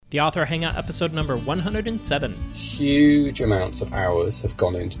The Author Hangout episode number 107. Huge amounts of hours have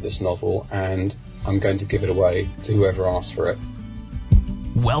gone into this novel, and I'm going to give it away to whoever asks for it.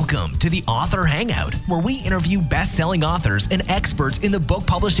 Welcome to the Author Hangout, where we interview best-selling authors and experts in the book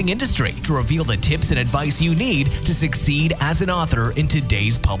publishing industry to reveal the tips and advice you need to succeed as an author in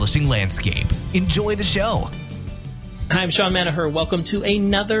today's publishing landscape. Enjoy the show. Hi, I'm Sean Manaher. Welcome to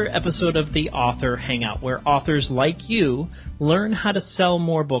another episode of the Author Hangout, where authors like you learn how to sell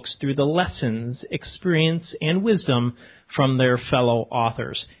more books through the lessons, experience, and wisdom from their fellow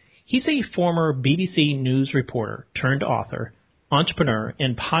authors. He's a former BBC News reporter turned author, entrepreneur,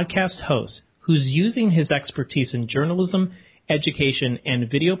 and podcast host who's using his expertise in journalism, education,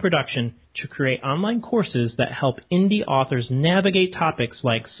 and video production to create online courses that help indie authors navigate topics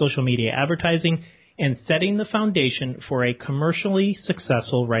like social media advertising and setting the foundation for a commercially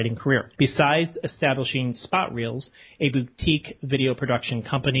successful writing career. Besides establishing Spot Reels, a boutique video production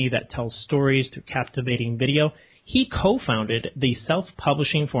company that tells stories through captivating video, he co-founded the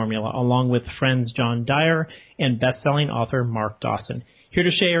Self-Publishing Formula along with friends John Dyer and best-selling author Mark Dawson. Here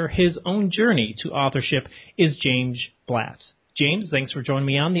to share his own journey to authorship is James Blatch. James, thanks for joining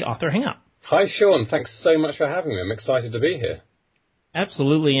me on the Author Hangout. Hi, Sean. Thanks so much for having me. I'm excited to be here.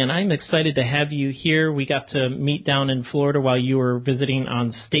 Absolutely, and I'm excited to have you here. We got to meet down in Florida while you were visiting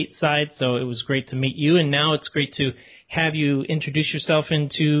on stateside, so it was great to meet you, and now it's great to have you introduce yourself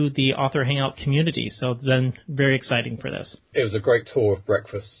into the Author Hangout community, so it's been very exciting for this. It was a great tour of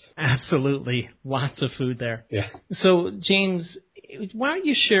breakfast. Absolutely, lots of food there. Yeah. So, James, why don't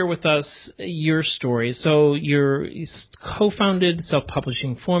you share with us your story? So you're co-founded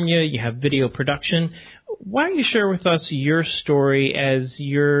Self-Publishing Formula, you have video production. Why don't you share with us your story as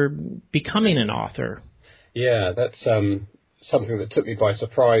you're becoming an author? Yeah, that's something that took me by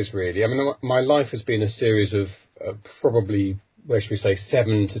surprise, really. I mean, my life has been a series of probably, where should we say,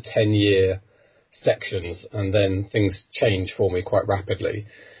 7 to 10 year sections, and then things changed for me quite rapidly.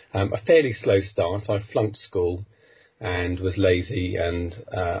 A fairly slow start. I flunked school and was lazy and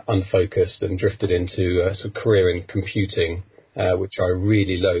unfocused and drifted into a sort of career in computing, which I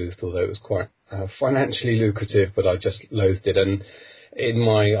really loathed, although it was quite financially lucrative, but I just loathed it. And in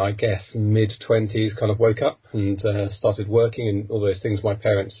my, I guess, mid-20s, kind of woke up and started working, and all those things my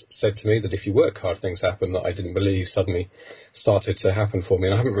parents said to me, that if you work hard, things happen, that I didn't believe, suddenly started to happen for me.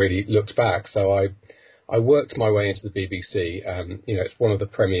 And I haven't really looked back, so I worked my way into the BBC. It's one of the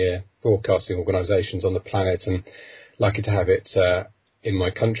premier broadcasting organisations on the planet, and lucky to have it in my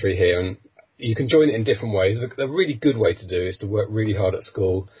country here. And you can join it in different ways. The really good way to do is to work really hard at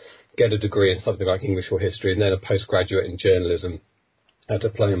school, get a degree in something like English or history, and then a postgraduate in journalism, a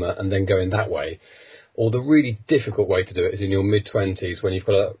diploma, and then go in that way. Or the really difficult way to do it is in your mid-20s, when you've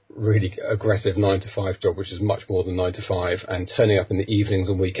got a really aggressive 9-to-5 job, which is much more than 9-to-5, and turning up in the evenings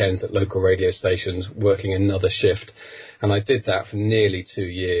and weekends at local radio stations, working another shift. And I did that for nearly 2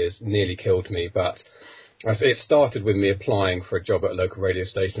 years, nearly killed me, but it started with me applying for a job at a local radio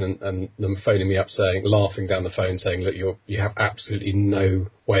station and them phoning me up laughing down the phone, saying, look, you have absolutely no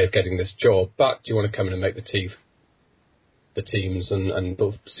way of getting this job, but do you want to come in and make the teams and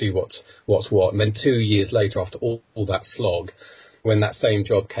see what's what? And then 2 years later, after all that slog, when that same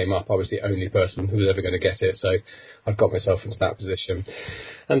job came up, I was the only person who was ever going to get it. So I got myself into that position.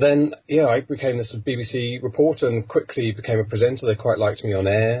 And then, I became this BBC reporter and quickly became a presenter. They quite liked me on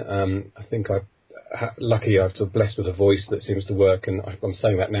air. I think lucky I've sort of blessed with a voice that seems to work, and I'm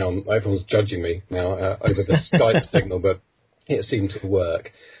saying that now, everyone's judging me now over the Skype signal, but it seemed to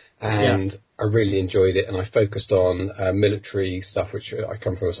work, and I really enjoyed it, and I focused on military stuff, which I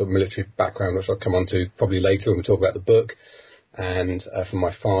come from a sort of military background, which I'll come on to probably later when we talk about the book, and from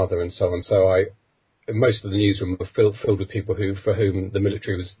my father and so on. So most of the newsroom were filled with people for whom the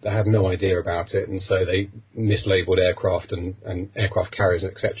military they had no idea about it, and so they mislabeled aircraft and aircraft carriers,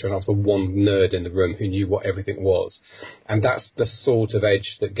 etc. And I was the one nerd in the room who knew what everything was. And that's the sort of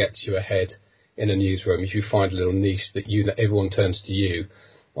edge that gets you ahead in a newsroom, if you find a little niche that everyone turns to you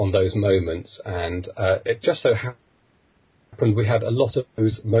on those moments. And it just so happened we had a lot of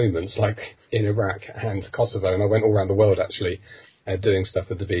those moments, like in Iraq and Kosovo, and I went all around the world actually doing stuff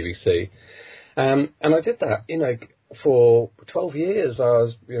with the BBC. And I did that, for 12 years. I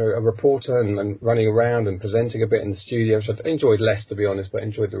was, a reporter and running around and presenting a bit in the studio, which I enjoyed less, to be honest, but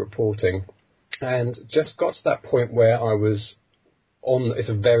enjoyed the reporting. And just got to that point where I was it's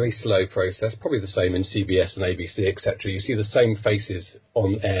a very slow process, probably the same in CBS and ABC, etc. You see the same faces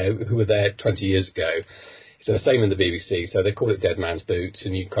on air who were there 20 years ago. It's the same in the BBC, so they call it dead man's boots,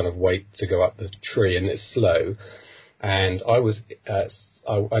 and you kind of wait to go up the tree, and it's slow. And I was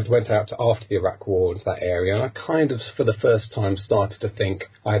I went out to after the Iraq War into that area, and I kind of, for the first time, started to think,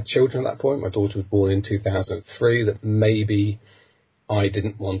 I had children at that point, my daughter was born in 2003, that maybe I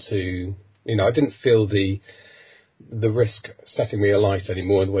didn't want to, I didn't feel the risk setting me alight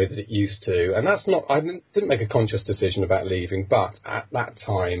anymore in the way that it used to. And that's not, I didn't make a conscious decision about leaving, but at that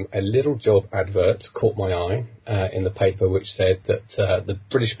time, a little job advert caught my eye in the paper, which said that the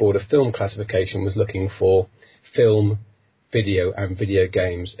British Board of Film Classification was looking for film, video and video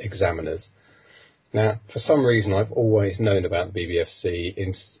games examiners. Now, for some reason, I've always known about the BBFC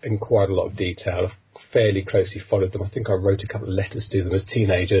in quite a lot of detail. I've fairly closely followed them. I think I wrote a couple of letters to them as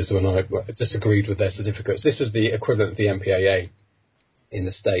teenagers when I disagreed with their certificates. This was the equivalent of the MPAA in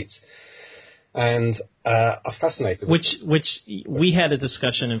the States. And I was fascinated. Which we had a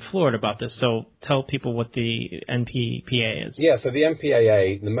discussion in Florida about this, so tell people what the NPPA is. Yeah, so the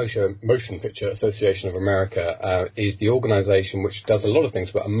MPAA, the Motion Picture Association of America, is the organisation which does a lot of things,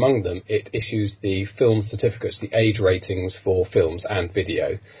 but among them it issues the film certificates, the age ratings for films and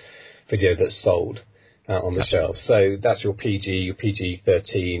video that's sold on the shelves. So that's your PG, your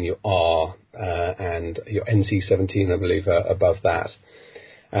PG-13, your R, and your NC-17, I believe, above that.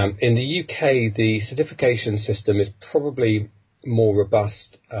 In the UK, the certification system is probably more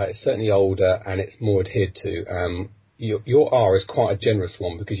robust. It's certainly older and it's more adhered to. Your R is quite a generous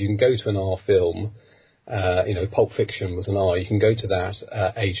one because you can go to an R film. Pulp Fiction was an R. You can go to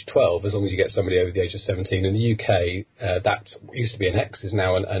that age 12 as long as you get somebody over the age of 17. In the UK, that used to be an X, is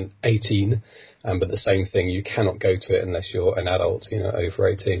now an 18. But the same thing, you cannot go to it unless you're an adult, over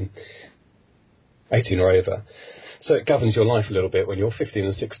 18 or over. So it governs your life a little bit. When you're 15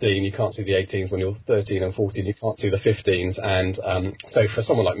 and 16, you can't see the 18s. When you're 13 and 14, you can't see the 15s. And so for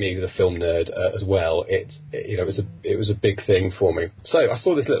someone like me, who's a film nerd as well, it was a big thing for me. So I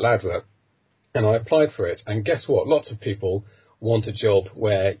saw this little advert, and I applied for it. And guess what? Lots of people want a job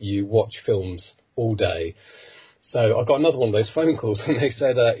where you watch films all day. So I got another one of those phone calls, and they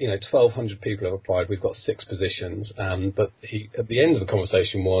said, 1,200 people have applied. We've got 6 positions. But at the end of the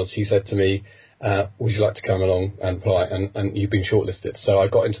conversation he said to me, would you like to come along and apply? And you've been shortlisted. So I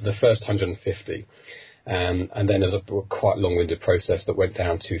got into the first 150. And then there was a quite long-winded process that went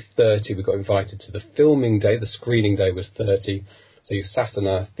down to 30. We got invited to the filming day. The screening day was 30. So you sat in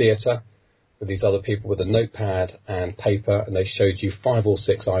a theatre with these other people with a notepad and paper, and they showed you 5 or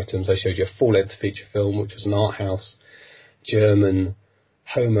 6 items. They showed you a full-length feature film, which was an art house, German,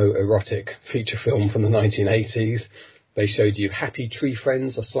 homoerotic feature film from the 1980s. They showed you Happy Tree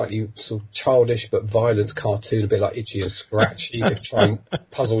Friends, a slightly sort of childish but violent cartoon, a bit like Itchy and Scratchy, to try and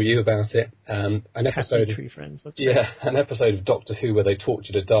puzzle you about it. An episode Happy Tree Friends. That's great. An episode of Doctor Who where they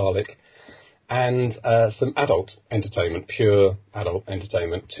tortured a Dalek, and some adult entertainment, pure adult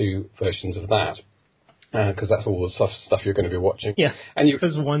entertainment, 2 versions of that, because that's all the stuff you're going to be watching. Yeah,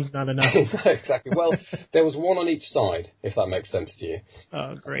 because one's not enough. No, exactly. Well, there was one on each side, if that makes sense to you.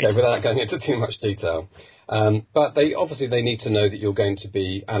 Oh, great. Okay, without going into too much detail. But they need to know that you're going to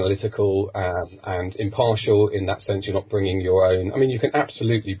be analytical and impartial. In that sense, you're not bringing your own. I mean, you can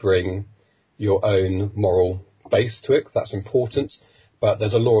absolutely bring your own moral base to it. That's important. But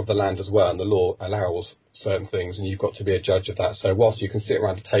there's a law of the land as well, and the law allows certain things, and you've got to be a judge of that. So whilst you can sit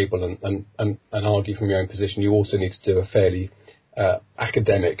around a table and argue from your own position, you also need to do a fairly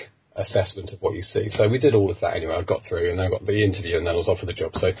academic assessment of what you see. So we did all of that anyway. I got through, and then I got the interview, and then I was offered the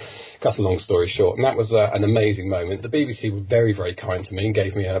job. So cut a long story short, and that was an amazing moment. The BBC was very, very kind to me and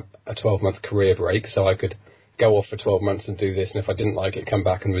gave me a 12-month career break, so I could go off for 12 months and do this, and if I didn't like it, come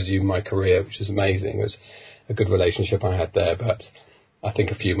back and resume my career, which was amazing. It was a good relationship I had there, but I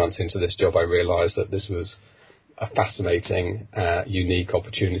think a few months into this job, I realised that this was a fascinating, unique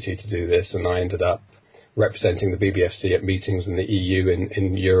opportunity to do this, and I ended up representing the BBFC at meetings in the EU,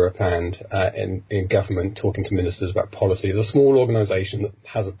 in Europe, and in government, talking to ministers about policy. It's a small organisation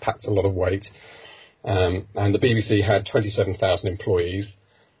that packs a lot of weight, and the BBC had 27,000 employees.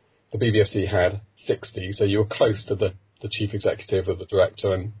 The BBFC had 60, so you were close to the chief executive or the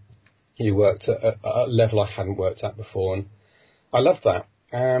director, and you worked at a level I hadn't worked at before, and I loved that.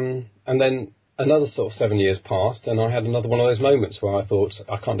 And then another sort of 7 years passed, and I had another one of those moments where I thought,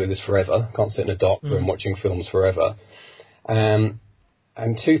 I can't do this forever. I can't sit in a dark room watching films forever. And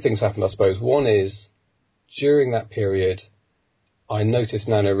 2 things happened, I suppose. One is, during that period, I noticed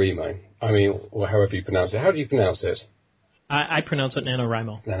NaNoWriMo. I mean, or however you pronounce it. How do you pronounce it? I pronounce it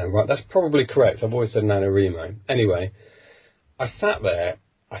NaNoWriMo. Right, that's probably correct. I've always said NaNoWriMo. Anyway, I sat there,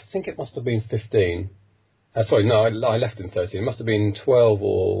 I think it must have been 15. I left in 13. It must have been 11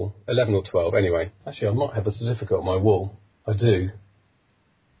 or 12. Anyway, actually, I might have a certificate on my wall. I do.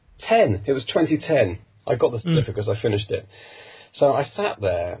 10. It was 2010. I got the certificate because I finished it. So I sat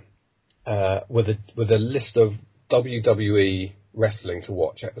there with a list of WWE wrestling to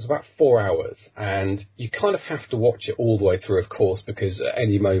watch. It was about 4 hours, and you kind of have to watch it all the way through, of course, because at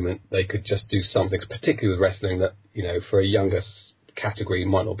any moment they could just do something, particularly with wrestling, that, you know, for a younger category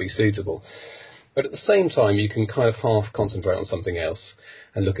might not be suitable. But at the same time, you can kind of half concentrate on something else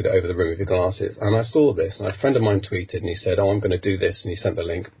and look at it over the rim of your glasses. And I saw this, and a friend of mine tweeted, and he said, "Oh, I'm going to do this," and he sent the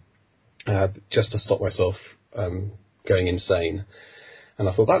link just to stop myself going insane. And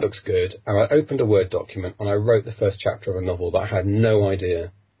I thought, that looks good. And I opened a Word document and I wrote the first chapter of a novel that I had no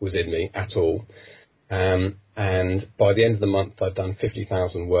idea was in me at all. And by the end of the month, I'd done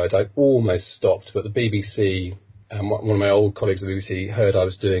 50,000 words. I almost stopped, but the BBC, one of my old colleagues at the BBC heard I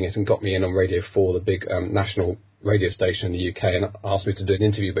was doing it and got me in on Radio 4, the big national radio station in the UK, and asked me to do an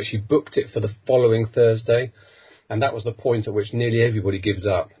interview. But she booked it for the following Thursday. And that was the point at which nearly everybody gives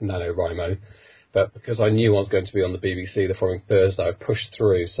up NaNoWriMo. But because I knew I was going to be on the BBC the following Thursday, I pushed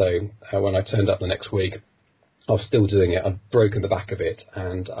through. So when I turned up the next week, I was still doing it. I'd broken the back of it,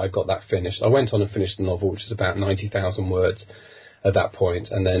 and I got that finished. I went on and finished the novel, which is about 90,000 words at that point,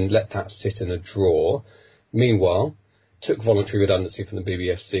 and then let that sit in a drawer. Meanwhile, took voluntary redundancy from the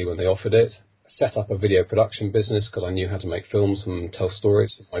BBFC when they offered it, set up a video production business because I knew how to make films and tell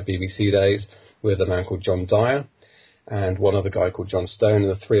stories in my BBC days with a man called John Dyer and one other guy called John Stone, and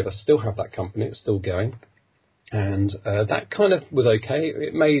the three of us still have that company. It's still going. And that kind of was okay.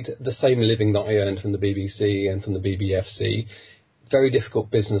 It made the same living that I earned from the BBC and from the BBFC. Very difficult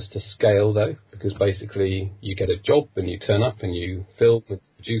business to scale, though, because basically you get a job and you turn up and you film and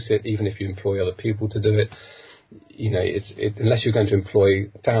produce it, even if you employ other people to do it. You know, unless you're going to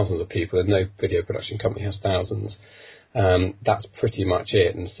employ thousands of people, and no video production company has thousands, that's pretty much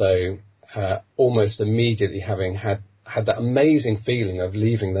it. And so almost immediately having had that amazing feeling of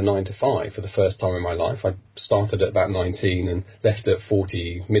leaving the 9 to 5 for the first time in my life. I started at about 19 and left at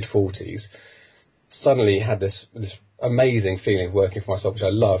 40, mid-40s. Suddenly had this amazing feeling of working for myself, which I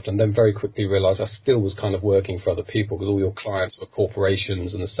loved, and then very quickly realised I still was kind of working for other people because all your clients were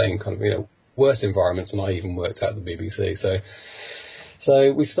corporations and the same kind of, you know, worse environments than I even worked at the BBC.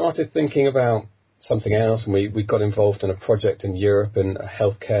 So we started thinking about something else, and we got involved in a project in Europe and a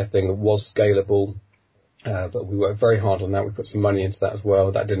healthcare thing that was scalable. But we worked very hard on that. We put some money into that as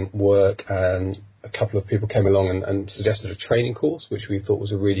well. That didn't work, and a couple of people came along and suggested a training course, which we thought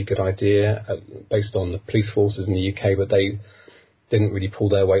was a really good idea based on the police forces in the UK, but they didn't really pull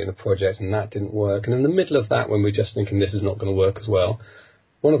their weight in the project, and that didn't work. And in the middle of that, when we're just thinking this is not going to work as well,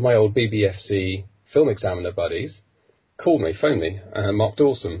 one of my old BBFC film examiner buddies phoned me, Mark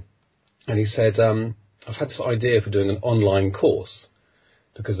Dawson, and he said, I've had this idea for doing an online course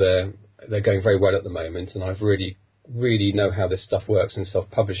because they're going very well at the moment, and I've really know how this stuff works in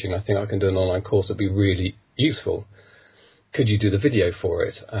self-publishing. I think I can do an online course that'd be really useful. Could you do the video for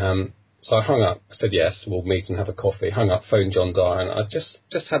it? So I hung up. I said, yes, we'll meet and have a coffee. Hung up, phoned John Dyer, and I just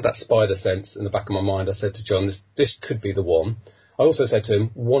had that spider sense in the back of my mind. I said to John, this could be the one. I also said to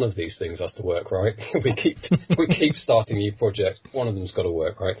him, one of these things has to work, right? we keep starting new projects. One of them's got to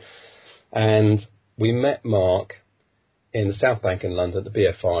work, right? And we met Mark in the South Bank in London, the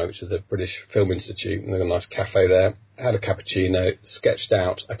BFI, which is the British Film Institute, and they've got a nice cafe there. Had a cappuccino, sketched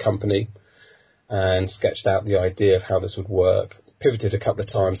out a company, and sketched out the idea of how this would work. Pivoted a couple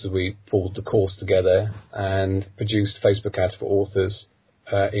of times as we pulled the course together, and produced Facebook ads for authors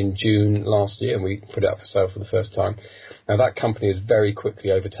in June last year, and we put it up for sale for the first time. Now that company has very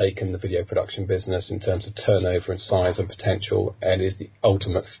quickly overtaken the video production business in terms of turnover and size and potential, and is the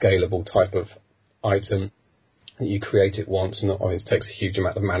ultimate scalable type of item. You create it once, and it takes a huge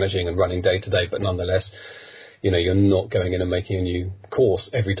amount of managing and running day to day, but nonetheless, you know, you're not going in and making a new course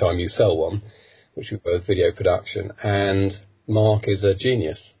every time you sell one, which we were with video production. And Mark is a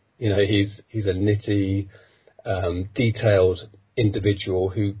genius. You know, he's a nitty, detailed individual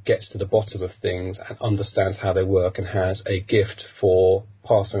who gets to the bottom of things and understands how they work, and has a gift for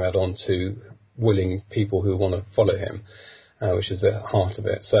passing that on to willing people who want to follow him, which is the heart of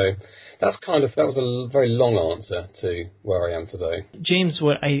it. So that was a very long answer to where I am today. James,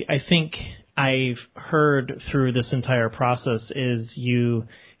 what I think I've heard through this entire process is you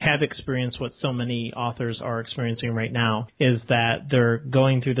have experienced what so many authors are experiencing right now, is that they're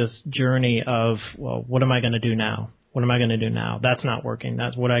going through this journey of, well, what am I going to do now? What am I going to do now? That's not working.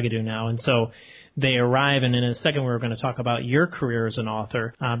 That's what I can do now. And so they arrive, and in a second we're going to talk about your career as an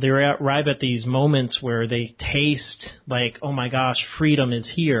author. They arrive at these moments where they taste like, oh my gosh, freedom is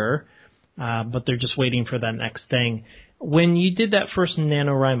here, but they're just waiting for that next thing. When you did that first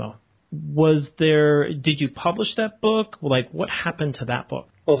NaNoWriMo, did you publish that book? Like, what happened to that book?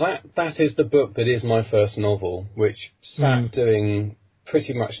 Well, that is the book that is my first novel, which sat doing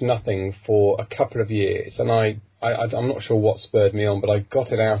pretty much nothing for a couple of years. And I'm not sure what spurred me on, but I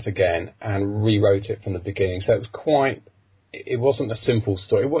got it out again and rewrote it from the beginning. So it wasn't a simple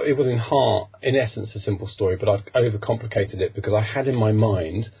story. It was in essence, a simple story, but I overcomplicated it because I had in my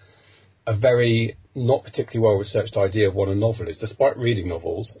mind a very not particularly well-researched idea of what a novel is. Despite reading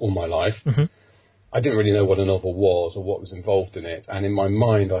novels all my life, I didn't really know what a novel was or what was involved in it. And in my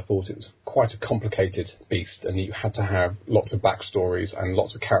mind, I thought it was quite a complicated beast, and you had to have lots of backstories and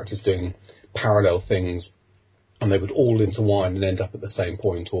lots of characters doing parallel things, and they would all intertwine and end up at the same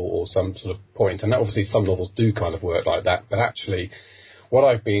point or some sort of point. And obviously some novels do kind of work like that, but actually what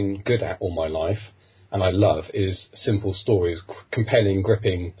I've been good at all my life, and I love, is simple stories, compelling,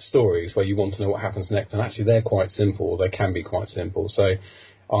 gripping stories where you want to know what happens next. And actually they're quite simple. They can be quite simple. So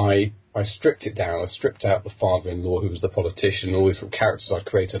I stripped it down. I stripped out the father-in-law who was the politician, all these sort of characters I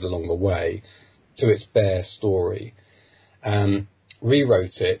created along the way, to its bare story.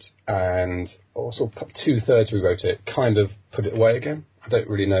 Rewrote it, and also 2/3 rewrote it, kind of put it away again. I don't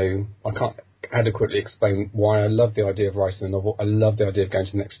really know. I can't adequately explain why I love the idea of writing a novel. I love the idea of going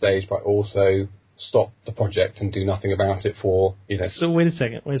to the next stage, but also stop the project and do nothing about it for, So wait a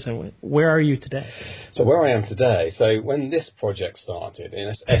second. Where are you today? So where I am today, so when this project started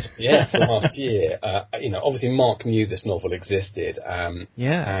in SPF last year, obviously Mark knew this novel existed, and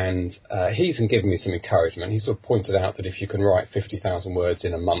he's given me some encouragement. He sort of pointed out that if you can write 50,000 words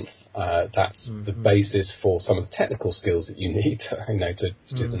in a month, that's the basis for some of the technical skills that you need, to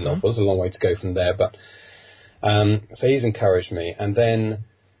do the novel. There's a long way to go from there, but so he's encouraged me, and then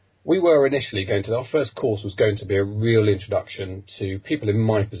we were initially our first course was going to be a real introduction to people in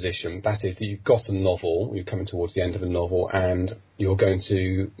my position. That is, that you've got a novel, you're coming towards the end of a novel, and you're going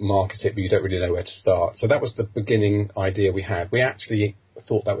to market it, but you don't really know where to start. So that was the beginning idea we had. We actually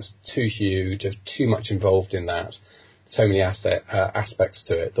thought that was too huge, there's too much involved in that, so many aspects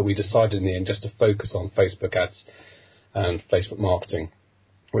to it, that we decided in the end just to focus on Facebook ads and Facebook marketing,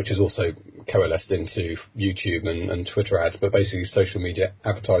 which is also coalesced into YouTube and Twitter ads, but basically social media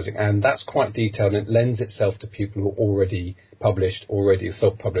advertising. And that's quite detailed, and it lends itself to people who are already published, already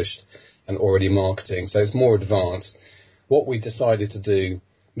self-published, and already marketing. So it's more advanced. What we decided to do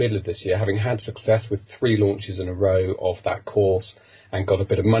middle of this year, having had success with 3 launches in a row of that course and got a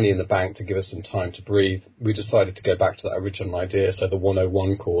bit of money in the bank to give us some time to breathe, we decided to go back to that original idea. So the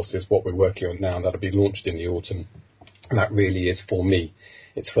 101 course is what we're working on now, and that'll be launched in the autumn. And that really is for me.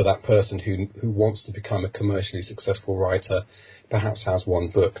 It's for that person who wants to become a commercially successful writer, perhaps has one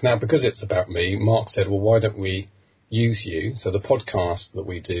book. Now, because it's about me, Mark said, well, why don't we use you? So the podcast that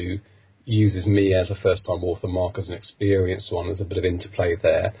we do uses me as a first-time author, Mark as an experienced one. There's a bit of interplay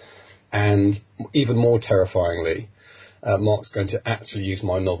there. And even more terrifyingly, Mark's going to actually use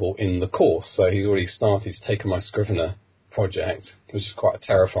my novel in the course. So he's already started. He's taken my Scrivener project, which is quite a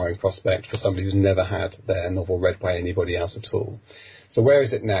terrifying prospect for somebody who's never had their novel read by anybody else at all. So where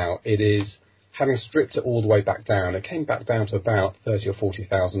is it now? It is, having stripped it all the way back down, it came back down to about 30 or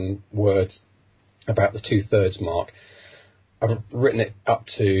 40,000 words, about the 2/3 mark. I've written it up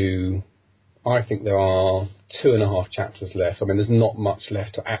to, I think there are 2.5 chapters left. I mean, there's not much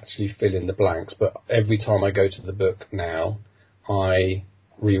left to actually fill in the blanks, but every time I go to the book now, I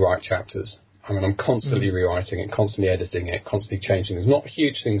rewrite chapters. I mean, I'm constantly rewriting it, constantly editing it, constantly changing. There's not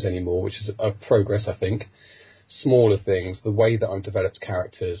huge things anymore, which is a progress, I think. Smaller things, the way that I've developed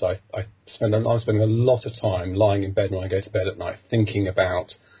characters. I'm spending a lot of time lying in bed when I go to bed at night thinking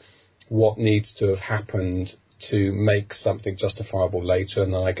about what needs to have happened to make something justifiable later,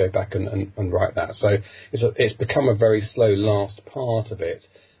 and then I go back and write that. So it's become a very slow last part of it.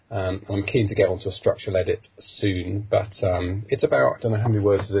 I'm keen to get onto a structural edit soon, but it's about, I don't know how many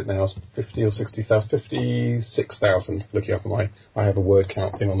words is it now, it's 50 or 60,000, 56,000, looking up at I have a word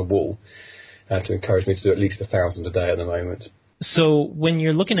count thing on the wall to encourage me to do at least 1,000 a day at the moment. So when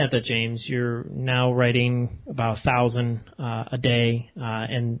you're looking at that, James, you're now writing about 1,000 a day,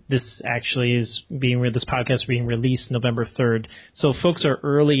 and this actually is this podcast is being released November 3rd. So folks are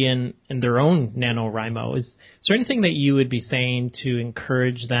early in their own NaNoWriMo. Is there anything that you would be saying to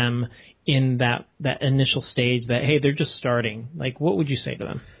encourage them in that initial stage that, hey, they're just starting? Like, what would you say to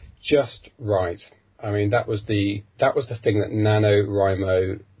them? Just write. I mean, that was the thing that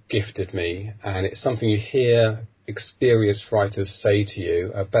NaNoWriMo gifted me, and it's something you hear experienced writers say to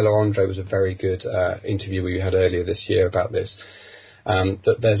you. Bella Andre was a very good interview we had earlier this year about this,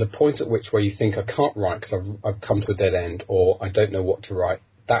 that there's a point at which where you think, I can't write because I've come to a dead end, or I don't know what to write.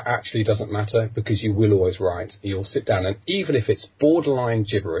 That actually doesn't matter, because you will always write. You'll sit down, and even if it's borderline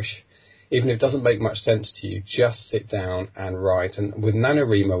gibberish, Even if it doesn't make much sense to you, just sit down and write. And with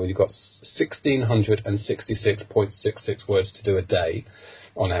NaNoWriMo, when you've got 1,666.66 words to do a day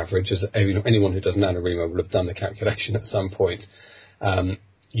on average, as anyone who does NaNoWriMo will have done the calculation at some point,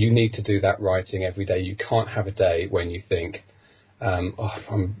 you need to do that writing every day. You can't have a day when you think, I'm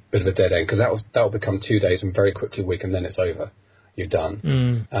a bit of a dead end, because that will become 2 days and very quickly a week, and then it's over. You're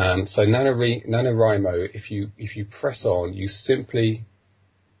done. So NaNoWriMo, if you press on, you simply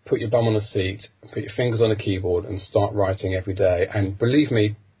put your bum on a seat, put your fingers on a keyboard, and start writing every day. And believe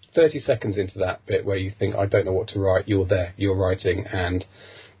me, 30 seconds into that bit where you think, I don't know what to write, you're there, you're writing, and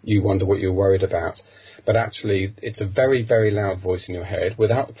you wonder what you're worried about. But actually, it's a very, very loud voice in your head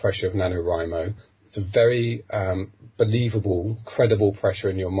without the pressure of NaNoWriMo. It's a very believable, credible pressure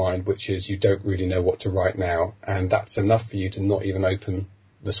in your mind, which is you don't really know what to write now. And that's enough for you to not even open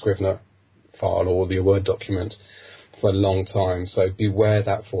the Scrivener file or the Word document for a long time. So beware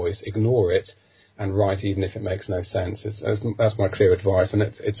that voice, ignore it, and write even if it makes no sense. That's my clear advice, and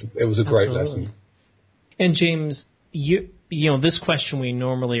it was a great lesson. And James, you know, this question we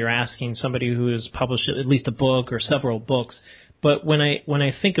normally are asking somebody who has published at least a book or several books. But when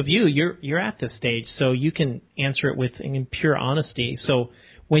I think of you, you're at this stage, so you can answer it with in pure honesty. So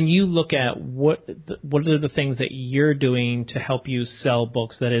when you look at what are the things that you're doing to help you sell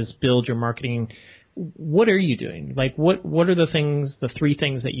books, that is, build your marketing, what are you doing? Like, what are the things, the 3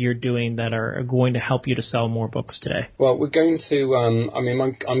 things that you're doing that are going to help you to sell more books today? Well, we're going to,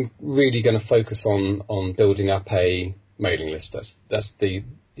 I'm really going to focus on building up a mailing list. That's the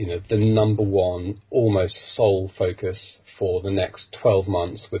number one, almost sole focus for the next 12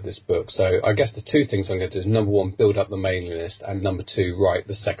 months with this book. So I guess the 2 things I'm going to do is, number 1, build up the mailing list, and number 2, write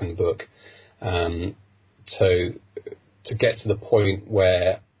the second book. To get to the point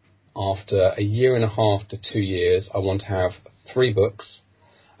where after a year and a half to 2 years, I want to have 3 books,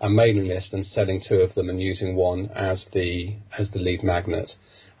 a mailing list, and selling 2 of them and using one as the lead magnet.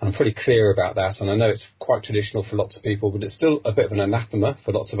 I'm pretty clear about that, and I know it's quite traditional for lots of people, but it's still a bit of an anathema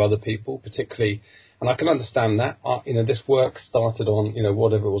for lots of other people, particularly, and I can understand that. This work started on,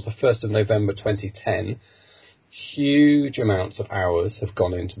 whatever it was, the 1st of November 2010. Huge amounts of hours have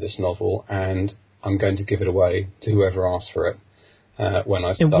gone into this novel, and I'm going to give it away to whoever asks for it when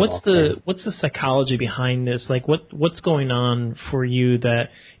I start. And what's the psychology behind this? Like, what's going on for you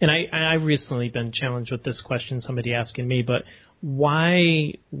that? And I've recently been challenged with this question, somebody asking me, but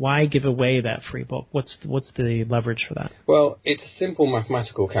why give away that free book? What's the leverage for that? Well, it's a simple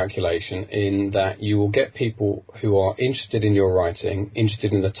mathematical calculation in that you will get people who are interested in your writing,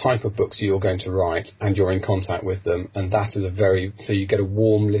 interested in the type of books you're going to write, and you're in contact with them, and that is so you get a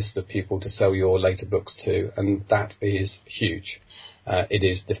warm list of people to sell your later books to, and that is huge. It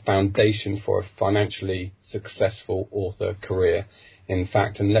is the foundation for a financially successful author career. In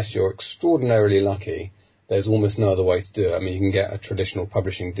fact, unless you're extraordinarily lucky, there's almost no other way to do it. I mean, you can get a traditional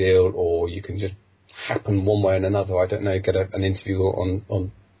publishing deal, or you can just happen one way and another. I don't know, get an interview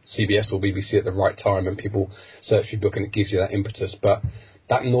on CBS or BBC at the right time, and people search your book and it gives you that impetus. But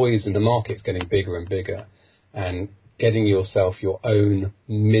that noise in the market's getting bigger and bigger, and getting yourself your own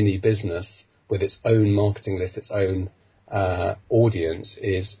mini business with its own marketing list, its own audience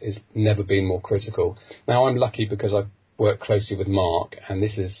is never been more critical. Now, I'm lucky because I work closely with Mark, and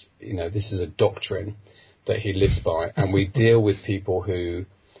this is a doctrine that he lives by, and we deal with people who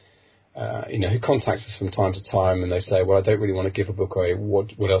contact us from time to time, and they say, well, I don't really want to give a book away. What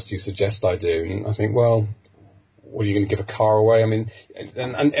else do you suggest I do? And I think, well, what are you going to give a car away? I mean,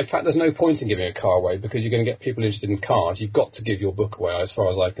 and in fact, there's no point in giving a car away, because you're going to get people interested in cars. You've got to give your book away, as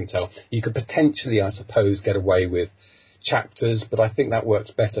far as I can tell. You could potentially, I suppose, get away with chapters, but I think that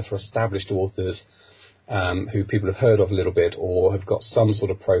works better for established authors who people have heard of a little bit, or have got some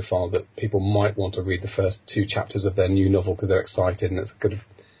sort of profile that people might want to read the first 2 chapters of their new novel because they're excited, and it's a good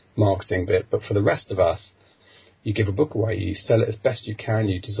marketing bit. But for the rest of us, you give a book away, you sell it as best you can,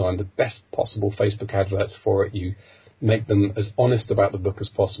 you design the best possible Facebook adverts for it, you make them as honest about the book as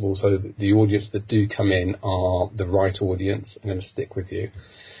possible, so that the audience that do come in are the right audience and going to stick with you.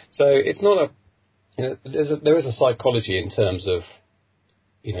 So it's not there is a psychology in terms of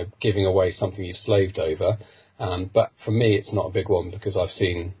giving away something you've slaved over, but for me it's not a big one, because I've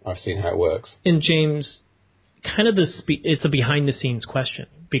seen how it works. And James, kind of it's a behind the scenes question,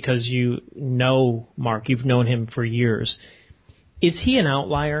 because Mark, you've known him for years. Is he an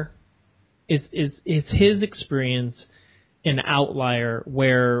outlier? Is his experience an outlier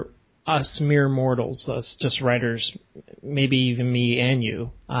where us mere mortals, us just writers, maybe even me and you,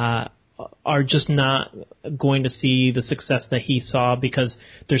 are just not going to see the success that he saw because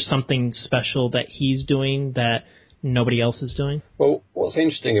there's something special that he's doing that nobody else is doing? Well, what's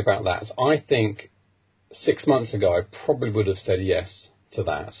interesting about that is I think 6 months ago I probably would have said yes to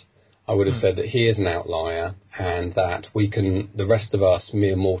that. I would have said that he is an outlier and that the rest of us,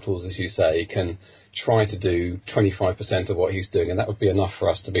 mere mortals, as you say, can try to do 25% of what he's doing, and that would be enough for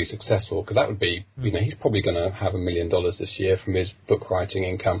us to be successful, because that would be, he's probably going to have $1 million this year from his book writing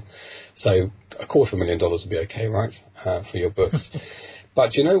income. So $250,000 would be okay, right, for your books.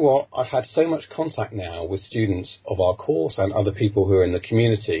 But you know what? I've had so much contact now with students of our course and other people who are in the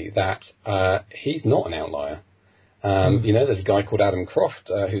community that he's not an outlier. There's a guy called Adam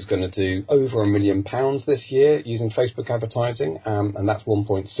Croft who's going to do over £1 million this year using Facebook advertising, and that's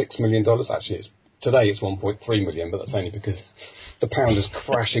 $1.6 million. Actually, today it's 1.3 million, but that's only because the pound is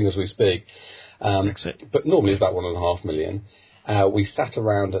crashing as we speak. But normally it's about 1.5 million. We sat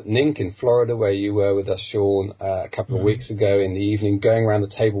around at NINC in Florida, where you were with us, Sean, a couple of weeks ago in the evening, going around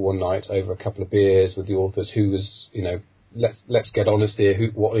the table one night over a couple of beers with the authors who was, let's get honest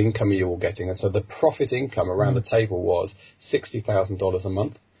here, what income are you all getting? And so the profit income around the table was $60,000 a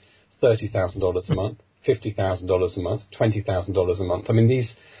month, $30,000 a month, $50,000 a month, $20,000 a month. I mean,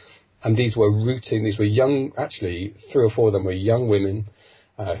 these were young, actually 3 or 4 of them were young women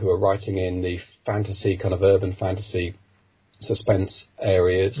who are writing in the fantasy, kind of urban fantasy suspense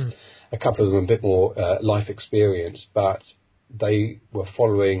areas. A couple of them a bit more life experience, but they were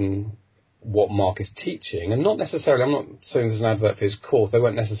following what Mark is teaching, and not necessarily, I'm not saying there's an advert for his course, they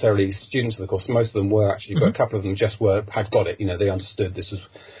weren't necessarily students of the course, most of them were actually, but a couple of them just had got it, they understood this was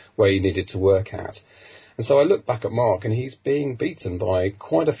where you needed to work at. And so I look back at Mark, and he's being beaten by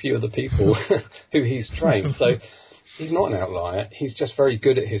quite a few of the people who he's trained. So he's not an outlier, he's just very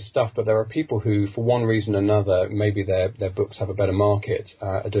good at his stuff, but there are people who, for one reason or another, maybe their books have a better market,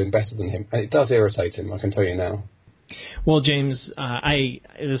 are doing better than him, and it does irritate him, I can tell you now. Well, James,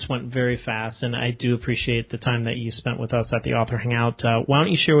 this went very fast, and I do appreciate the time that you spent with us at the Author Hangout. Why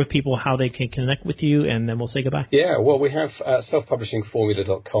don't you share with people how they can connect with you, and then we'll say goodbye. Yeah, well, we have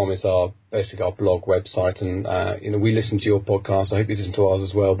selfpublishingformula.com is our blog website, and we listen to your podcast. I hope you listen to ours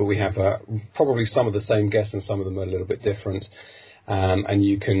as well, but we have probably some of the same guests, and some of them are a little bit different. And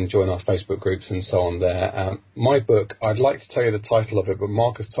you can join our Facebook groups and so on there. My book, I'd like to tell you the title of it, but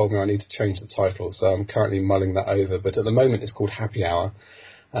Mark has told me I need to change the title, so I'm currently mulling that over. But at the moment it's called Happy Hour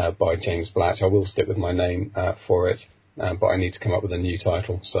by James Blatch. I will stick with my name for it, but I need to come up with a new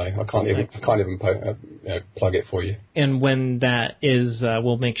title, so I can't even plug it for you. And when that is,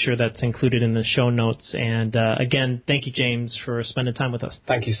 we'll make sure that's included in the show notes. And again, thank you, James, for spending time with us.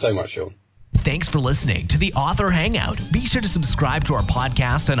 Thank you so much, Sean. Thanks for listening to the Author Hangout. Be sure to subscribe to our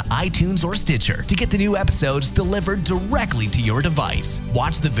podcast on iTunes or Stitcher to get the new episodes delivered directly to your device.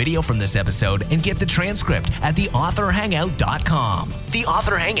 Watch the video from this episode and get the transcript at theauthorhangout.com. The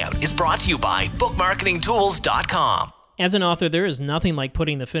Author Hangout is brought to you by bookmarketingtools.com. As an author, there is nothing like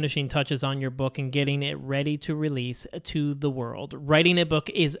putting the finishing touches on your book and getting it ready to release to the world. Writing a book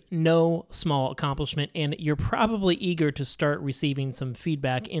is no small accomplishment, and you're probably eager to start receiving some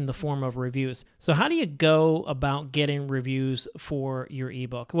feedback in the form of reviews. So how do you go about getting reviews for your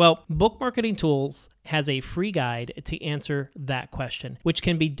ebook? Well, Book Marketing Tools has a free guide to answer that question, which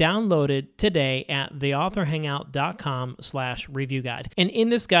can be downloaded today at theauthorhangout.com/review guide. And in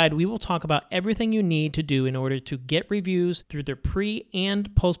this guide, we will talk about everything you need to do in order to get reviews through the pre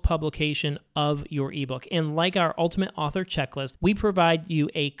and post publication of your ebook. And like our Ultimate Author Checklist, we provide you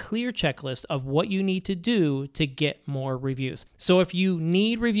a clear checklist of what you need to do to get more reviews. So if you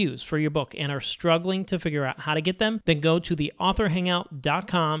need reviews for your book and are struggling to figure out how to get them, then go to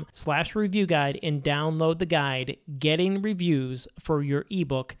theauthorhangout.com/review guide and download the guide, Getting Reviews for Your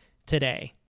Ebook, today.